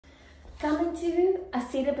Come into a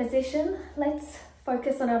seated position. Let's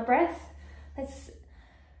focus on our breath. Let's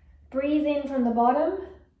breathe in from the bottom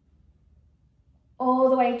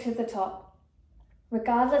all the way to the top.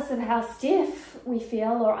 Regardless of how stiff we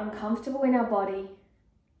feel or uncomfortable in our body,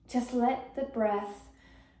 just let the breath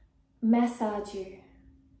massage you.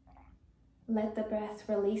 Let the breath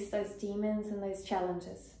release those demons and those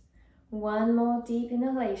challenges. One more deep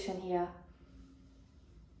inhalation here.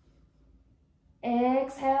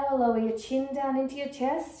 Exhale, lower your chin down into your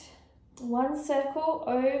chest. One circle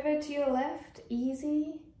over to your left,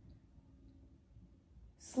 easy,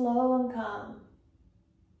 slow and calm.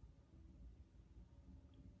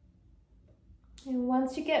 And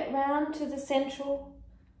once you get round to the central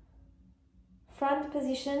front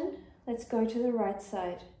position, let's go to the right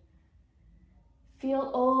side. Feel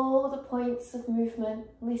all the points of movement.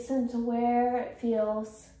 Listen to where it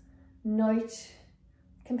feels. Note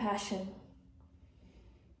compassion.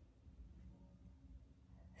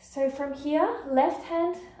 So from here, left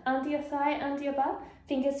hand under your thigh, under your butt,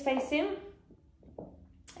 fingers face in,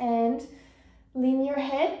 and lean your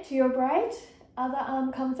head to your right, other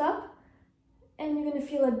arm comes up, and you're going to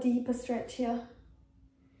feel a deeper stretch here.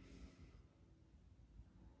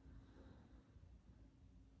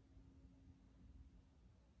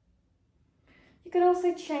 You could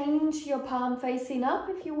also change your palm facing up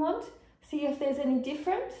if you want, see if there's any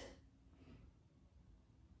different.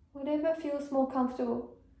 Whatever feels more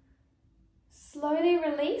comfortable. Slowly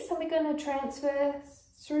release, and we're going to transfer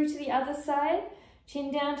through to the other side.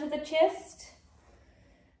 Chin down to the chest.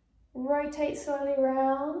 Rotate slowly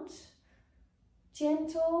around.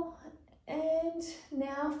 Gentle. And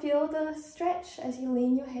now feel the stretch as you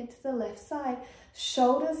lean your head to the left side.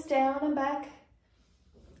 Shoulders down and back.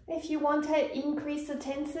 If you want to increase the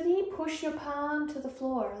intensity, push your palm to the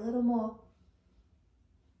floor a little more.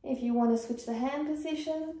 If you want to switch the hand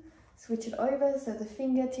position, switch it over so the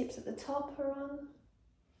fingertips at the top are on.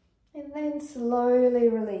 And then slowly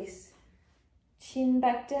release. Chin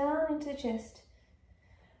back down into the chest.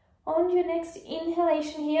 On your next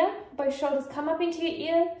inhalation here, both shoulders come up into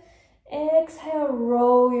your ear. Exhale,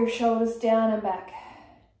 roll your shoulders down and back.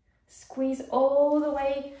 Squeeze all the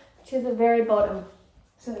way to the very bottom.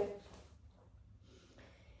 So,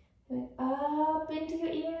 up into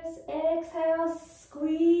your ears. Exhale,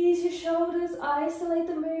 squeeze your shoulders, isolate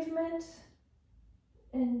the movement,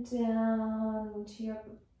 and down to your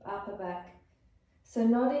upper back. So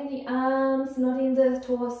not in the arms, not in the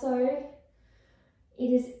torso, it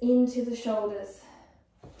is into the shoulders.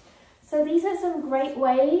 So these are some great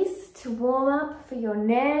ways to warm up for your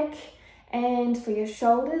neck and for your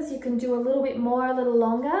shoulders. You can do a little bit more, a little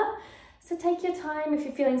longer. So take your time. If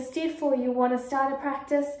you're feeling stiff or you want to start a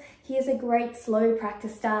practice, here's a great slow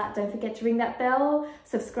practice start. Don't forget to ring that bell,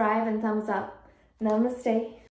 subscribe and thumbs up. Namaste.